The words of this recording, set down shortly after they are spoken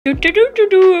Hello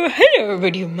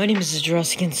everybody, my name is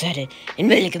Jurassic and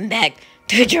welcome back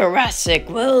to Jurassic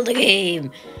World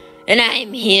Game. And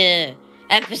I'm here,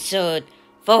 episode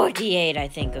 48 I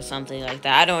think, or something like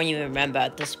that. I don't even remember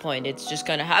at this point. It's just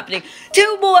kind of happening.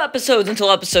 2 more episodes until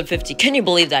episode 50. Can you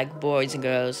believe that, boys and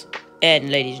girls?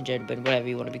 And ladies and gentlemen, whatever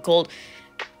you want to be called.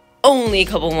 Only a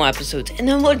couple more episodes and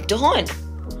then we're done.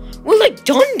 We're like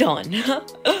done.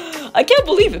 I can't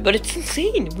believe it, but it's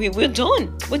insane. We're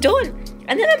done. We're done.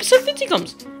 And then episode 50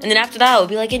 comes. And then after that, it'll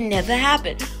be like it never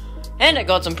happened. And I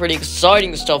got some pretty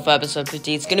exciting stuff for episode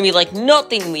 50. It's going to be like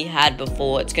nothing we had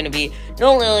before. It's going to be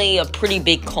not only a pretty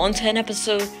big content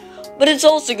episode, but it's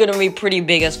also going to be pretty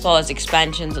big as far as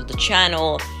expansions of the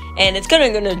channel. And it's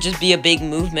going to just be a big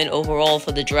movement overall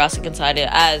for the Jurassic Insider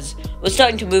as we're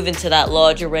starting to move into that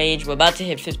larger range. We're about to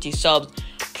hit 50 subs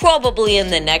probably in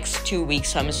the next 2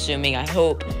 weeks, I'm assuming, I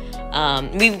hope.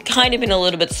 We've kind of been a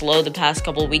little bit slow the past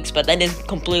couple of weeks, but that is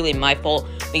completely my fault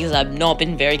because I've not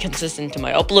been very consistent to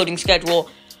my uploading schedule.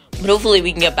 But hopefully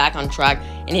we can get back on track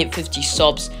and hit 50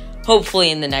 subs,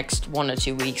 hopefully in the next 1 or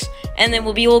 2 weeks. And then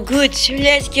we'll be all good, so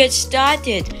let's get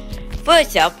started.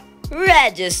 First up,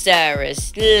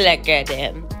 Regisaurus, look at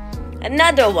him.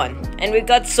 Another one, and we've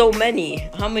got so many.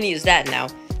 How many is that now?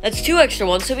 That's 2 extra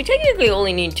ones, so we technically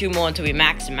only need 2 more until we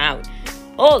max them out.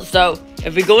 Also,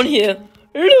 if we go in here,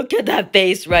 look at that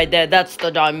face right there. That's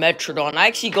the Dimetrodon. I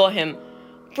actually got him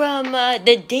from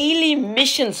the Daily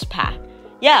Missions pack.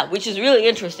 Yeah, which is really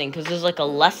interesting because there's like a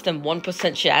less than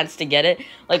 1% chance to get it.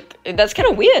 Like, that's kind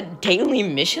of weird. Daily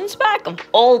Missions pack? Of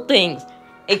all things,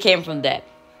 it came from there.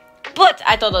 But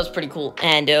I thought that was pretty cool.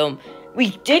 And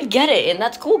we did get it, and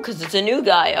that's cool because it's a new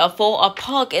guy for a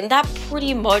puck. And that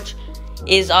pretty much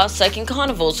is our second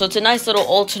carnival. So it's a nice little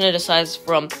alternate size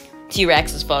from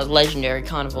T-Rex as far as legendary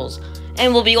carnivals.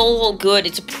 And we'll be all good.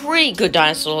 It's a pretty good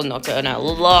dinosaur, not gonna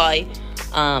lie.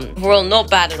 Well,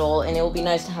 not bad at all. And it will be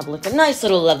nice to have like a nice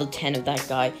little level 10 of that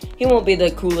guy. He won't be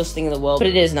the coolest thing in the world, but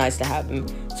it is nice to have him.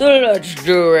 So let's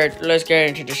do it. Let's get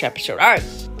into this episode. Alright.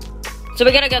 So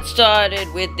we're gonna get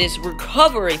started with this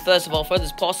recovery, first of all, for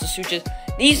this pasta sutures.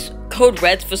 These code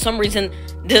reds, for some reason,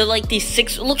 they're like these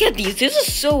 6. Look at these. This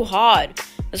is so hard.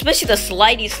 Especially the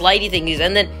slidey thingies.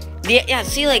 And then yeah,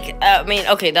 see, like, I mean,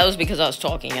 okay, that was because I was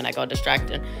talking and I got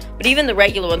distracted. But even the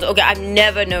regular ones, okay, I've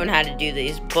never known how to do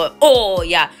these, but, oh,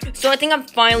 yeah. So I think I'm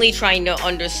finally trying to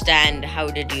understand how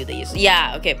to do these.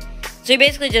 Yeah, okay. So he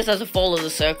basically just has to follow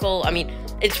the circle. I mean,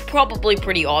 it's probably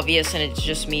pretty obvious and it's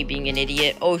just me being an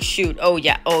idiot. Oh, shoot. Oh,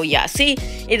 yeah. See,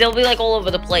 they'll be, like, all over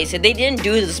the place. And they didn't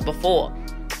do this before.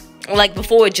 Like,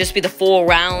 before, it'd just be the 4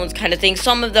 rounds kind of thing.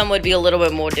 Some of them would be a little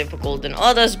bit more difficult than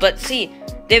others, but see,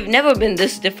 they've never been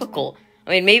this difficult.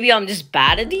 I mean, maybe I'm just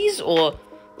bad at these, or,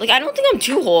 like, I don't think I'm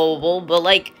too horrible, but,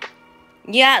 like,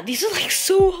 yeah, these are, like,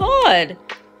 so hard.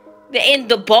 And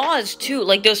the bars, too,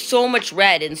 like, there's so much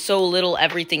red and so little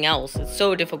everything else. It's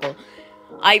so difficult.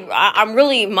 I'm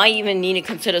really might even need to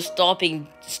consider stop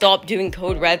doing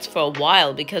code reds for a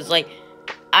while, because, like,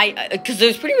 because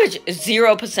there's pretty much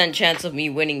 0% chance of me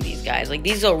winning these guys. Like,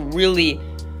 these are really,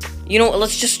 you know,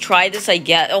 let's just try this, I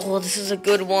guess. Oh, this is a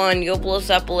good one.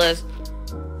 Yoblocephalus.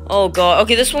 Oh, God.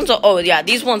 Okay, this one's, oh, yeah,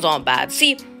 these ones aren't bad.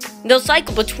 See, they'll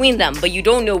cycle between them, but you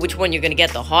don't know which one you're going to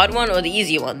get, the hard one or the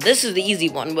easy one. This is the easy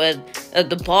one, where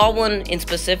the bar one in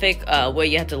specific, where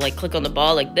you have to, like, click on the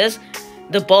bar like this.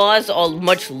 The bars are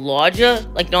much larger,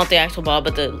 like, not the actual bar,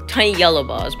 but the tiny yellow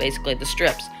bars, basically, the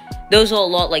strips. Those are a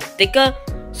lot, like, thicker,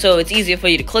 so it's easier for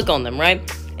you to click on them, right?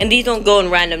 And these don't go in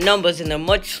random numbers, and they're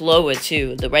much slower,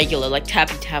 too, the regular, like,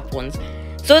 tappy-tap ones.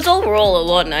 So it's overall a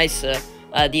lot nicer,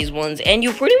 these ones. And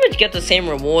you pretty much get the same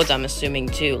rewards, I'm assuming,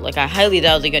 too. Like, I highly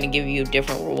doubt they're going to give you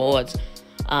different rewards.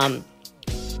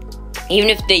 Even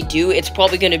if they do, it's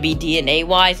probably going to be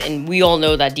DNA-wise, and we all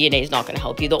know that DNA is not going to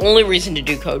help you. The only reason to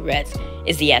do code reds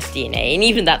is the sDNA, and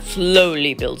even that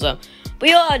slowly builds up. But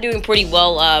you are doing pretty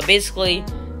well, basically.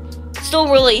 Still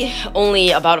really only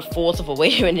about a 1/4 of a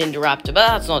way to an Indoraptor, but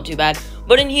that's not too bad.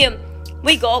 But in here,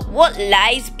 we got What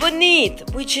Lies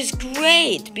Beneath, which is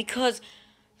great, because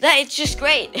it's just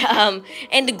great.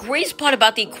 And the greatest part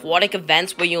about the aquatic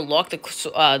events where you unlock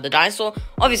the dinosaur,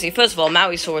 obviously, first of all,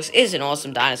 Mauisaurus is an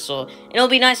awesome dinosaur, and it'll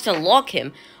be nice to unlock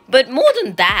him. But more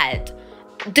than that,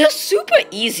 they're super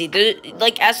easy.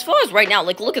 Like, as far as right now,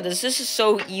 like, look at this. This is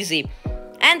so easy.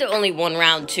 And they're only 1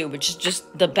 round, too, which is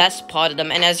just the best part of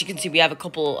them. And as you can see, we have a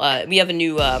couple, we have a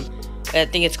new, I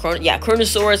think it's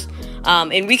Chronosaurus.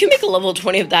 And we can make a level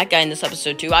 20 of that guy in this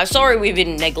episode, too. I'm sorry we've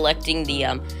been neglecting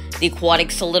the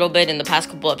aquatics a little bit in the past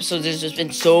couple episodes. There's just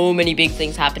been so many big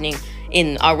things happening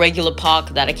in our regular park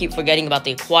that I keep forgetting about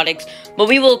the aquatics. But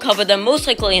we will cover them most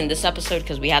likely in this episode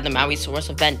because we had the Mauisaurus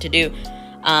event to do.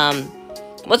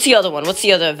 What's the other one? What's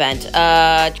the other event?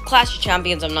 Clash of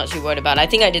Champions, I'm not too worried about. I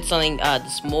think I did something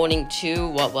this morning too.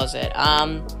 What was it?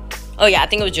 Oh yeah, I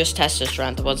think it was just test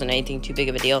strength. It wasn't anything too big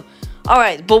of a deal.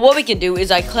 Alright, but what we can do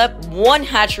is I kept one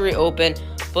hatchery open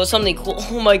for something cool.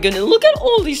 Oh my goodness, look at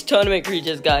all these tournament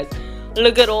creatures, guys.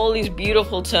 Look at all these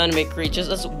beautiful tournament creatures.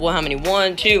 That's how many?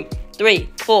 1, 2, 3,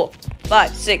 4,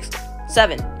 5, 6,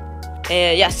 7.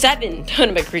 Yeah, 7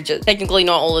 tournament creatures. Technically,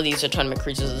 not all of these are tournament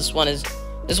creatures. This one's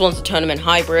a tournament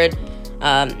hybrid.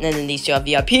 And then these two are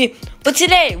VIP. But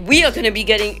today, we are going to be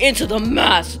getting into the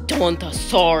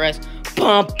Dinosaur.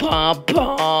 Bum, bum,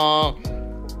 bum.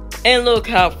 And look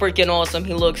how freaking awesome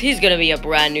he looks. He's going to be a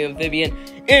brand new amphibian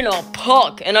in our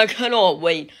park. And I cannot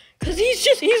wait. Because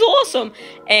he's awesome.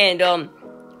 And,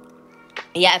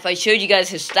 yeah, if I showed you guys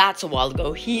his stats a while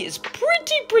ago, he is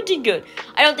pretty good.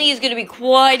 I don't think he's going to be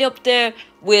quite up there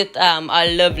with, our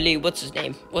lovely, what's his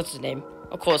name?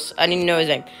 Of course, I didn't know his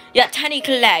name. Yeah, Tiny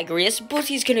Calagrius, but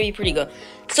he's going to be pretty good.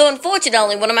 So,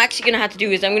 unfortunately, what I'm actually going to have to do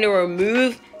is I'm going to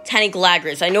remove Tiny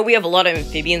Calagrius. I know we have a lot of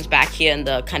amphibians back here in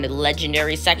the kind of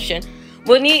legendary section.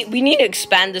 We need to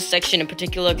expand this section in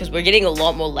particular because we're getting a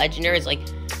lot more legendaries. Like,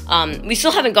 we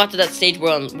still haven't got to that stage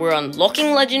where we're unlocking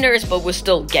legendaries, but we're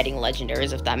still getting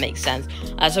legendaries, if that makes sense.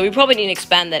 So we probably need to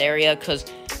expand that area because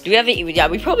do we have it? Yeah,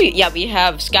 we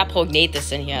have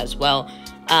Scapognathus in here as well.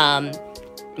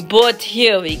 But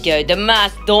here we go, the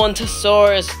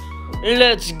Mastodontosaurus.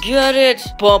 Let's get it.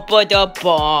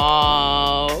 Woohoo!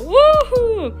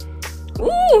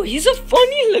 Ooh, he's a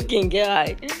funny looking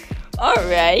guy.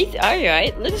 Alright.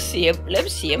 Let's see him. Let me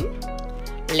see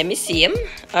him.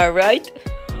 Alright.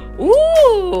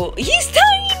 Ooh, he's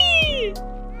tiny!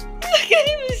 Look at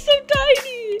him, he's so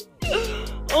tiny!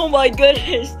 Oh my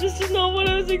goodness, this is not what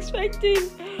I was expecting.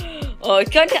 Oh,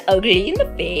 it's kind of ugly in the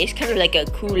face, kind of like a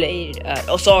Kool-Aid.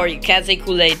 Oh, sorry, can't say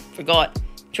Kool-Aid, forgot.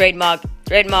 Trademark,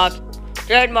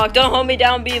 don't hold me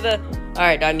down, Beaver.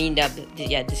 Alright, I mean,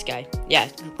 yeah, this guy. Yeah,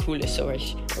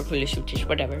 Coolosaurus, or Coolosootish,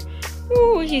 whatever.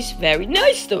 Ooh, he's very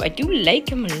nice, though. I do like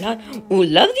him a lot. Ooh,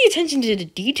 love the attention to the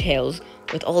details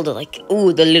with all the, like,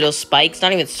 ooh, the little spikes.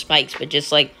 Not even spikes, but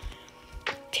just, like,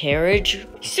 terrage.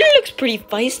 He still looks pretty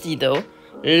feisty, though.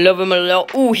 Love him a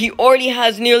lot. Ooh, he already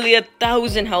has nearly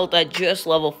 1,000 health at just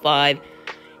level 5.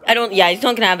 Yeah, he's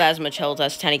not gonna have as much health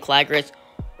as Tiny Calagrius.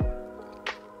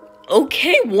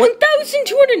 Okay,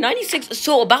 1,296,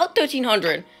 so about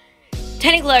 1,300.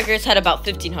 Tiny Calagrius had about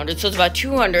 1,500, so it's about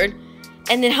 200.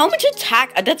 And then how much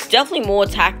attack? That's definitely more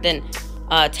attack than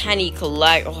Tiny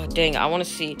Calagrius. Oh, dang, I want to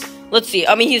see. Let's see.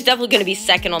 I mean, he's definitely going to be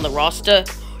second on the roster.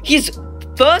 He's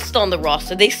first on the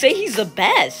roster. They say he's the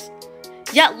best.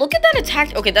 Yeah, look at that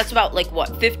attack. Okay, that's about, like,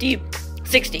 what, 50,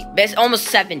 60, almost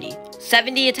 70.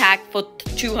 70 attack for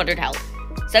 200 health.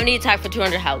 70 attack for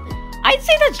 200 health. I'd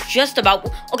say that's just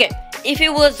about... Okay, if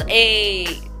it was a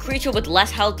creature with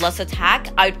less health, less attack,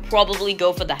 I'd probably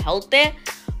go for the health there.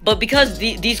 But because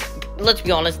these... Let's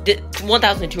be honest,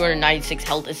 1,296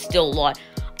 health is still a lot.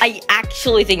 I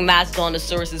actually think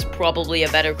Mastodontosaurus is probably a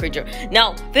better creature.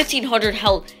 Now, 1,500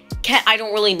 health... I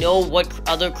don't really know what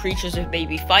other creatures it may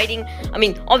be fighting. I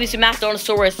mean, obviously,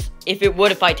 Mastodontosaurus, if it were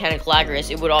to fight Tiny Calagrius,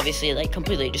 it would obviously, like,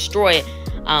 completely destroy it.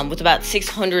 With about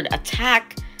 600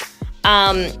 attack.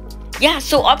 Yeah,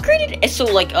 so upgraded, so,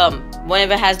 like,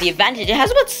 whenever it has the advantage, it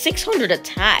has about 600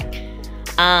 attack.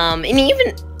 And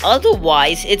even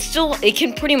otherwise, it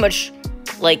can pretty much,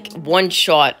 like,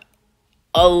 one-shot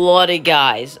a lot of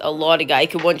guys.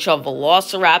 It could one-shot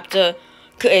Velociraptor.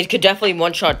 It could definitely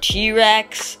one-shot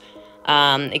T-Rex.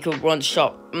 It could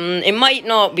one-shot... it might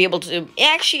not be able to...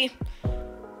 Actually...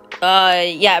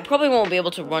 yeah, it probably won't be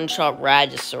able to one-shot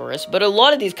Rajasaurus. But a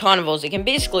lot of these carnivores, it can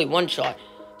basically one-shot.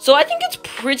 So I think it's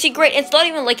pretty great. It's not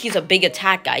even like he's a big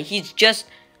attack guy. He's just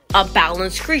a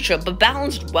balanced creature, but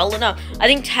balanced well enough. I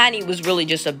think Tiny was really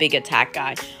just a big attack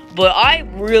guy. But I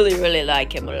really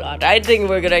like him a lot. I think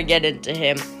we're gonna get into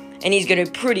him. And he's gonna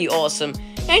be pretty awesome.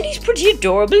 And he's pretty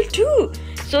adorable too.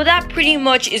 So that pretty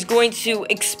much is going to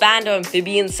expand our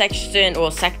amphibian section,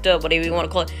 or sector, whatever you want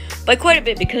to call it, by quite a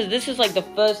bit. Because this is like the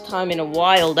first time in a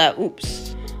while that,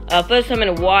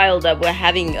 we're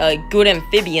having good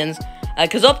amphibians.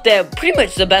 Because up there, pretty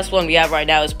much the best one we have right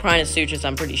now is Prinosuchus,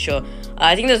 I'm pretty sure.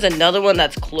 I think there's another one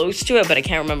that's close to it, but I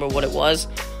can't remember what it was.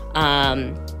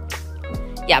 Yeah,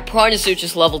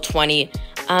 Prinosuchus level 20.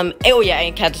 Oh yeah,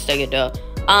 and Acanthostega, duh.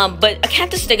 But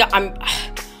Acanthostega,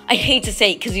 I hate to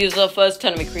say it because he was the first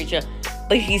tournament creature,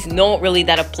 but he's not really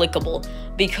that applicable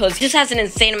because he just has an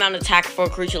insane amount of attack for a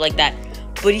creature like that.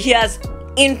 But he has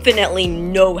infinitely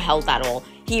no health at all.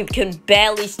 He can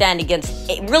barely stand against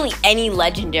really any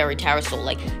legendary pterosaur.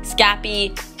 Like,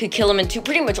 Scappy could kill him in 2.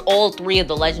 Pretty much all 3 of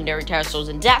the legendary pterosaurs,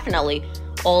 and definitely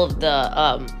all of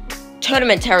the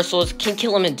tournament pterosaurs can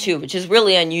kill him in 2, which is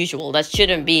really unusual. It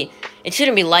shouldn't be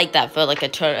like that for like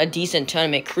a decent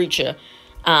tournament creature.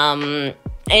 And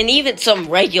even some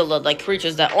regular like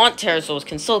creatures that aren't pterosaurs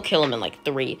can still kill him in like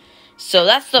 3. So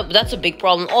that's a big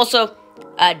problem. Also,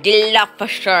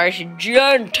 Dilophosaurus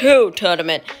Gen 2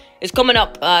 tournament is coming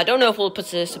up. I don't know if we'll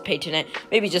participate tonight.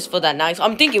 Maybe just for that night.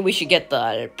 I'm thinking we should get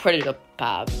the Predator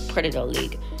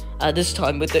League this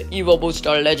time with the Evo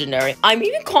Booster Legendary. I'm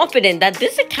even confident that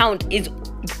this account is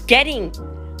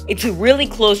it's really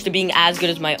close to being as good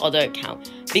as my other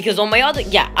account. Because on my other,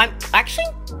 I'm actually,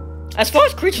 as far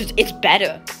as creatures, it's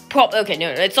better. Okay, no,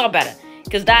 it's not better.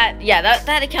 Because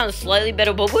that account is slightly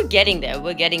better, but we're getting there.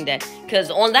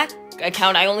 Because on that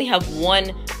account, I only have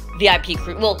 1 VIP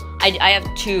crew. Well, I have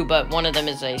 2, but one of them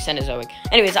is a Cenozoic.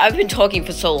 Anyways, I've been talking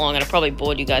for so long and I probably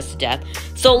bored you guys to death.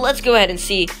 So let's go ahead and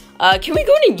see. Can we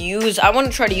go and use? I want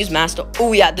to try to use Master.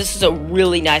 Oh yeah, this is a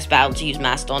really nice battle to use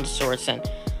Mastodontosaurus in.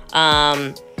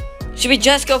 Should we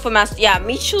just go for Master? Yeah,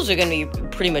 meat shields are gonna be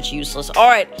pretty much useless. All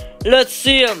right, let's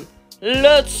see him.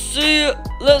 Let's see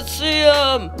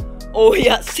him. Oh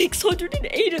yeah,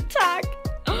 608 attack.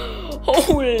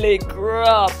 Holy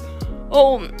crap.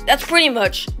 Oh, that's pretty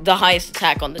much the highest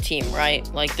attack on the team, right?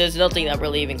 Like, there's nothing that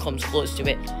really even comes close to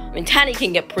it. I mean, Tanny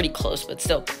can get pretty close, but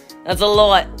still, that's a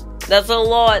lot.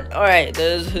 Alright,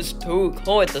 there's his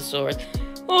Coetosaurus.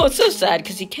 Oh, it's so sad,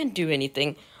 because he can't do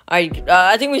anything. I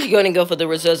think we should go and go for the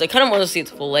reserves. I kind of want to see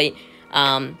it's full 8.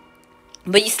 But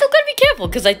you still gotta be careful,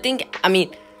 because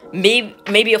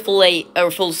maybe a full 8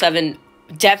 or full 7.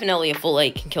 Definitely a full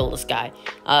 8 can kill this guy.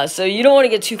 So you don't want to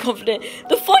get too confident.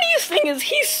 The funniest thing is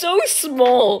he's so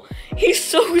small.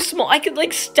 I could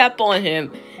like step on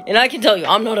him. And I can tell you,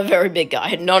 I'm not a very big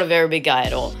guy. Not a very big guy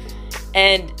at all.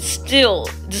 And still,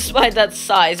 despite that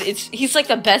size, he's like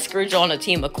the best creature on a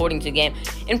team according to the game.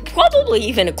 And probably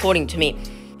even according to me.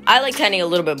 I like Tanny a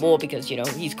little bit more because, you know,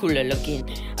 he's cooler looking.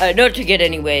 Not to get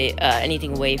anything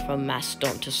away from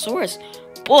Mastodontosaurus.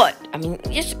 But, I mean,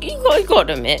 you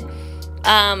gotta admit.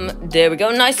 There we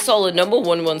go. Nice solid number,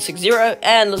 1160.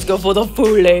 And let's go for the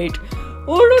full 8.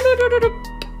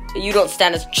 You don't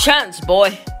stand a chance,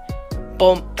 boy.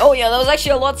 Boom. Oh, yeah, that was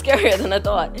actually a lot scarier than I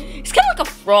thought. He's kind of like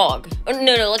a frog. Oh,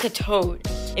 no, like a toad.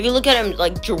 If you look at him,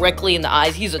 like, directly in the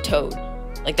eyes, he's a toad.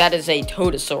 Like, that is a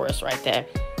Toadosaurus right there.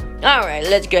 Alright,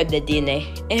 let's grab the DNA.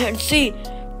 And see,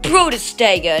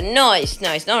 Protostega. Nice.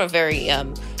 Not a very,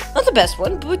 not the best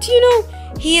one, but, you know,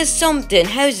 he is something.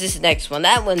 How's this next one?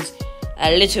 That one's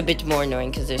a little bit more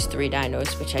annoying because there's 3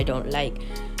 dinos, which I don't like.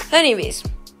 Anyways,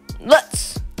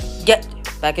 let's get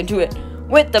back into it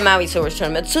with the Mauisaurus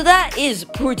tournament. So that is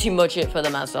pretty much it for the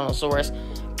Mastodontosaurus.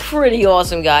 Pretty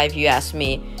awesome guy, if you ask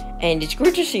me. And it's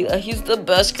great to see that he's the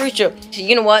best creature. So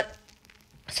you know what?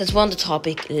 Since we're on the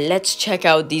topic, let's check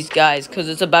out these guys, because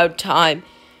it's about time.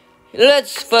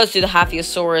 Let's first do the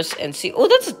Hafiosaurus and see. Oh,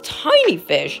 that's a tiny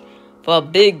fish for a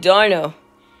big dino.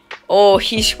 Oh,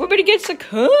 he's swimming against the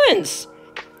currents.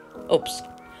 Oops.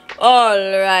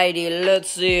 Alrighty,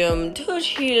 let's see him. Does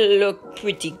he look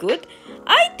pretty good?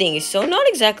 I think so. Not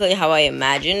exactly how I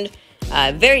imagined.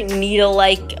 Very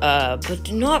needle-like,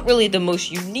 but not really the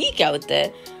most unique out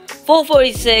there.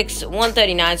 446,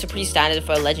 139, so pretty standard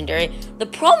for a legendary. The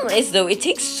problem is, though, it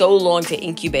takes so long to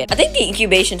incubate. I think the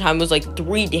incubation time was like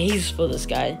 3 days for this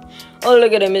guy. Oh,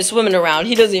 look at him, he's swimming around.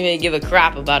 He doesn't even give a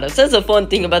crap about us. That's the fun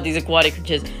thing about these aquatic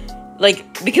creatures.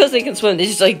 Like, because they can swim, they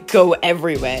just, like, go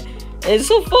everywhere. And it's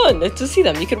so fun to see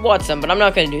them. You can watch them, but I'm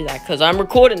not going to do that because I'm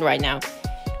recording right now.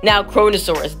 Now,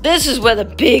 Chronosaurus. This is where the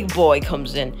big boy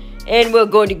comes in. And we're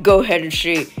going to go ahead and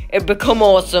see it become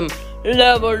awesome.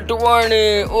 Level 20.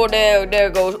 Oh, there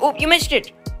it goes. Oh, you missed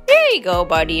it. There you go,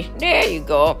 buddy. There you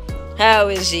go. How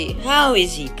is he?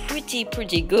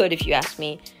 Pretty good, if you ask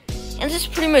me. And this is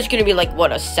pretty much going to be like,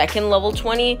 what, a second level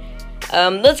 20?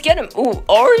 Let's get him. Ooh,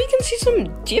 already can see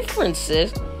some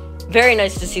differences. Very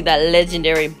nice to see that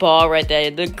legendary bar right there.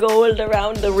 The gold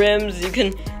around the rims.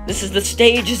 This is the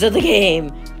stages of the game.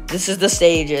 This is the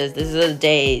stages. This is the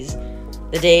days.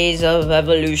 The days of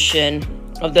evolution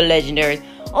of the legendaries.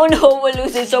 Oh no, we're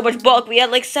losing so much bulk. We had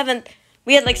like 7,000.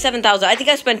 I think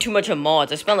I spent too much on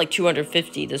mods. I spent like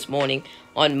 250 this morning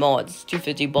on mods.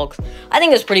 250 bucks. I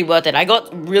think it's pretty worth it. I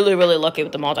got really lucky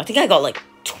with the mods. I think I got like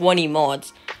 20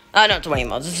 mods. Not 20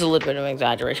 mods. This is a little bit of an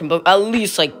exaggeration, but at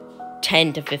least like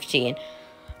 10 to 15.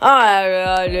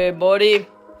 Alrighty, buddy.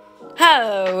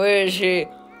 How is he?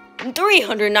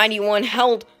 391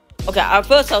 health. Okay, at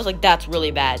first I was like, that's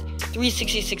really bad.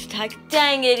 366 attack.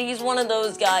 Dang it, he's one of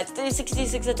those guys.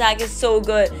 366 attack is so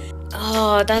good.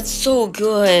 Oh, that's so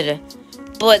good.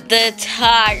 But the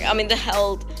attack, I mean the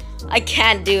health, I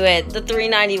can't do it. The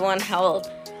 391 health.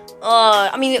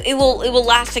 I mean it will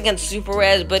last against super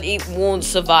rares, but it won't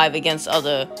survive against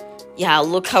other. Yeah,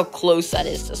 look how close that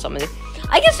is to some of them.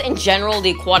 I guess in general,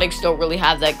 the aquatics don't really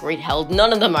have that great health.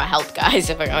 None of them are health guys,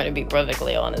 if I'm going to be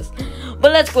perfectly honest.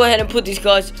 But let's go ahead and put these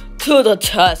guys to the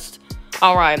test.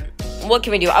 Alright, what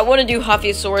can we do? I want to do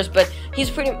Hafiosaurus, but he's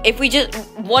pretty... If we just...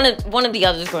 One of the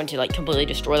others is going to, like, completely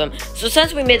destroy them. So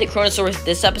since we made the Chronosaurus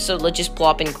this episode, let's just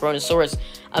plop in Chronosaurus.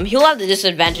 He'll have the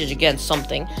disadvantage against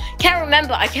something.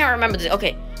 I can't remember this.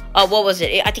 Okay, what was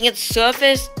it? I think it's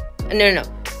surface... No.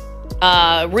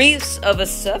 Reefs of a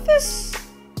surface?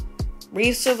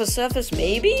 Reefs of a surface,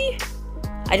 maybe?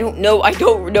 I don't know. I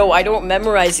don't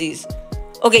memorize these.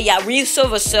 Okay, yeah, reefs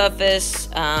over surface.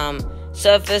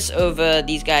 Surface over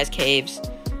these guys' caves.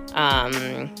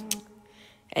 And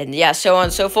yeah, so on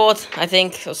and so forth, I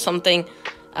think, or something.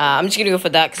 I'm just gonna go for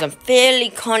that because I'm fairly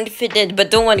confident, but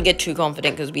don't want to get too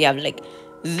confident because we have, like,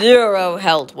 0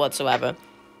 health whatsoever.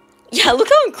 Yeah, look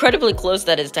how incredibly close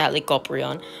that is to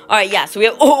Helicoprion. Alright, yeah, so we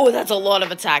have... Oh, that's a lot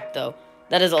of attack, though.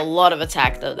 That is a lot of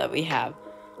attack, though, that we have.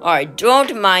 Alright,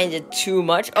 don't mind it too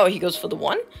much. Oh, he goes for the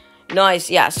 1. Nice,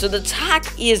 yeah. So the attack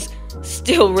is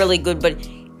still really good, but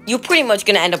you're pretty much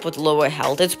going to end up with lower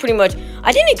health. It's pretty much...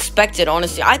 I didn't expect it,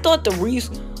 honestly. I thought the reefs...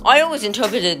 I always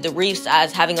interpreted the reefs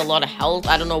as having a lot of health.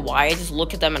 I don't know why. I just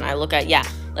look at them and I look at... Yeah,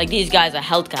 like, these guys are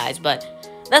health guys, but...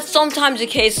 That's sometimes the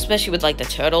case, especially with, like, the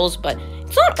turtles, but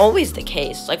it's not always the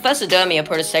case. Like, Fesidermia,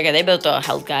 Protostega, they both are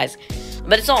health guys,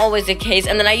 but it's not always the case.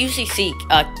 And then I usually see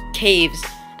caves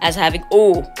as having...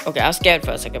 Oh, okay, I was scared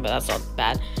for a second, but that's not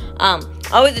bad. I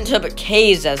always interpret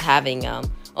caves as having a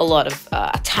lot of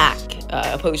attack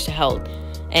opposed to health.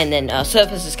 And then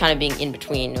surface is kind of being in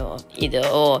between, or either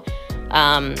or.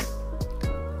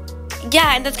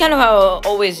 Yeah, and that's kind of how I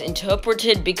always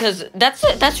interpreted, because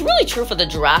that's really true for the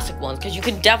Jurassic ones, because you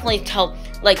can definitely tell,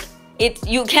 like,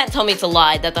 you can't tell me it's a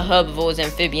lie that the herbivores and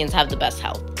amphibians have the best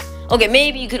health. Okay,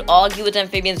 maybe you could argue with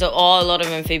amphibians. There are a lot of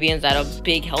amphibians that are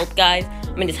big health guys,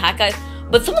 I mean, attack guys,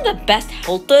 but some of the best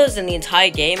healthers in the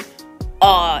entire game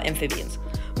are amphibians.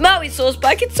 Maui's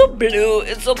back, it's so blue,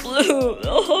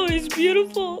 oh, he's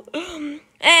beautiful.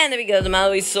 And there we go, the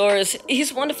Mauisaurus,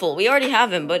 he's wonderful, we already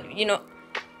have him, but, you know,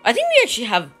 I think we actually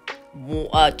have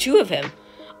 2 of him.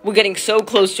 We're getting so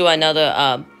close to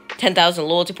another 10,000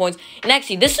 loyalty points. And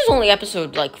actually, this is only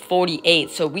episode, like,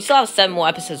 48. So we still have 7 more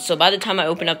episodes. So by the time I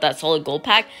open up that solid gold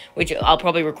pack, which I'll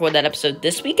probably record that episode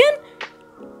this weekend,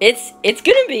 it's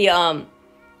gonna be,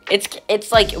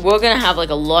 it's like, we're gonna have, like,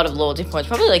 a lot of loyalty points.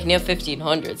 Probably, like, near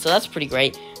 1,500. So that's pretty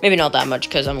great. Maybe not that much,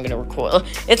 because I'm gonna record.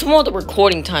 It's more the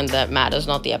recording time that matters,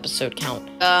 not the episode count.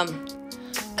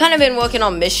 Kind of been working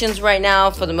on missions right now,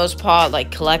 for the most part,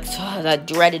 like, collect that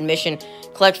dreaded mission,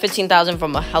 collect 15,000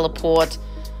 from a heliport.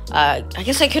 I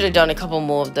guess I could have done a couple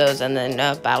more of those, and then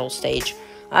battle stage.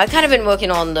 I've kind of been working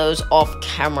on those off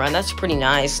camera, and that's pretty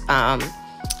nice.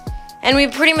 And we're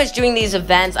pretty much doing these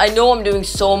events. I know I'm doing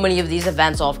so many of these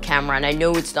events off camera, and I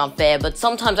know it's not fair, but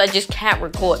sometimes I just can't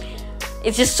record.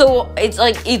 It's just so,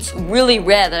 it's really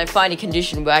rare that I find a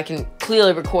condition where I can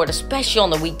clearly record, especially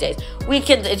on the weekdays.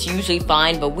 Weekends, it's usually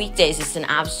fine, but weekdays, it's an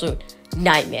absolute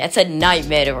nightmare. It's a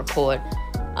nightmare to record.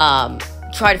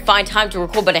 Try to find time to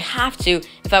record, but I have to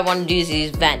if I want to do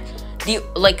these events.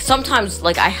 Sometimes,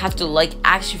 like, I have to, like,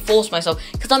 actually force myself,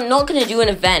 because I'm not going to do an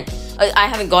event. I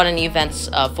haven't got any events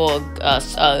for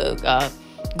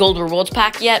Gold Rewards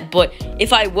Pack yet, but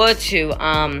if I were to,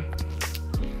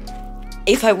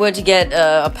 get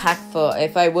a pack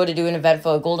if I were to do an event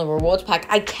for a Golden Rewards Pack,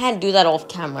 I can't do that off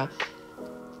camera.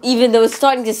 Even though it's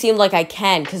starting to seem like I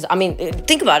can, because, I mean,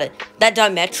 think about it. That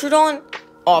Dimetrodon,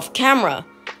 off camera.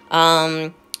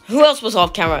 Who else was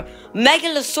off camera?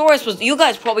 Megalosaurus was, you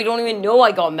guys probably don't even know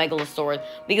I got Megalosaurus,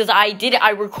 because I did it, I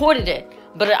recorded it,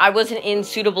 but I wasn't in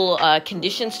suitable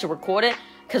conditions to record it,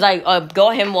 because I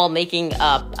got him while making,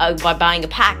 by buying a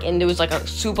pack, and there was like a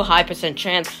super high %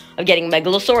 chance of getting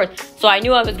Megalosaurus, so I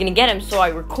knew I was gonna get him, so I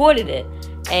recorded it,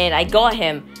 and I got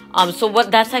him. So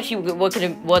that's actually what's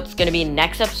gonna be in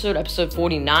next episode, episode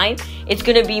 49. It's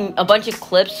gonna be a bunch of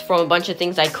clips from a bunch of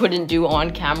things I couldn't do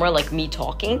on camera, like me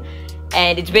talking,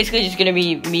 and it's basically just gonna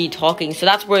be me talking, so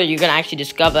that's where you're gonna actually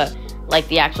discover, like,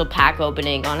 the actual pack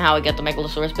opening on how I get the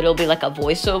Megalosaurus, but it'll be like a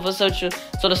voiceover sort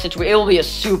of situation. It will be a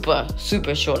super,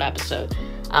 super short episode,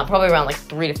 probably around, like,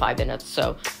 3 to 5 minutes,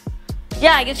 so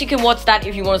yeah, I guess you can watch that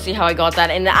if you want to see how I got that.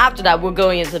 And after that, we're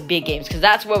going into the big games, because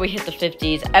that's where we hit the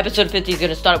 50s. Episode 50 is going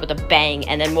to start with a bang,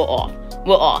 and then we're off.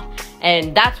 We're off.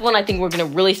 And that's when I think we're going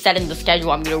to really set in the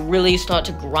schedule. I'm going to really start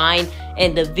to grind.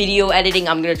 And the video editing,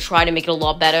 I'm going to try to make it a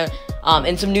lot better.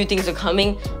 And some new things are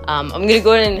coming. I'm going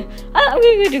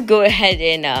to go ahead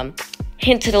and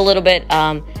hint it a little bit.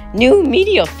 New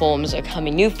media forms are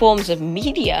coming. New forms of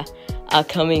media are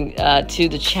coming to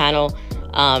the channel.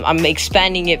 I'm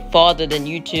expanding it farther than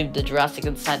YouTube, the Jurassic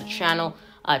Insider channel,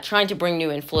 trying to bring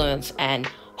new influence, and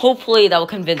hopefully that will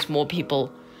convince more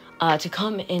people to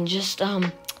come and just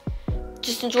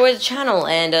enjoy the channel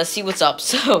and see what's up.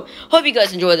 So, hope you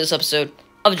guys enjoyed this episode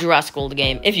of Jurassic World: The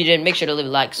Game. If you did, make sure to leave a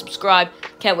like, subscribe.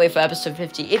 Can't wait for episode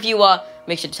 50. If you are,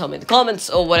 make sure to tell me in the comments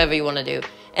or whatever you want to do.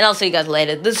 And I'll see you guys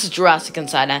later. This is Jurassic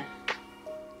Insider,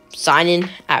 signing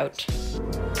out.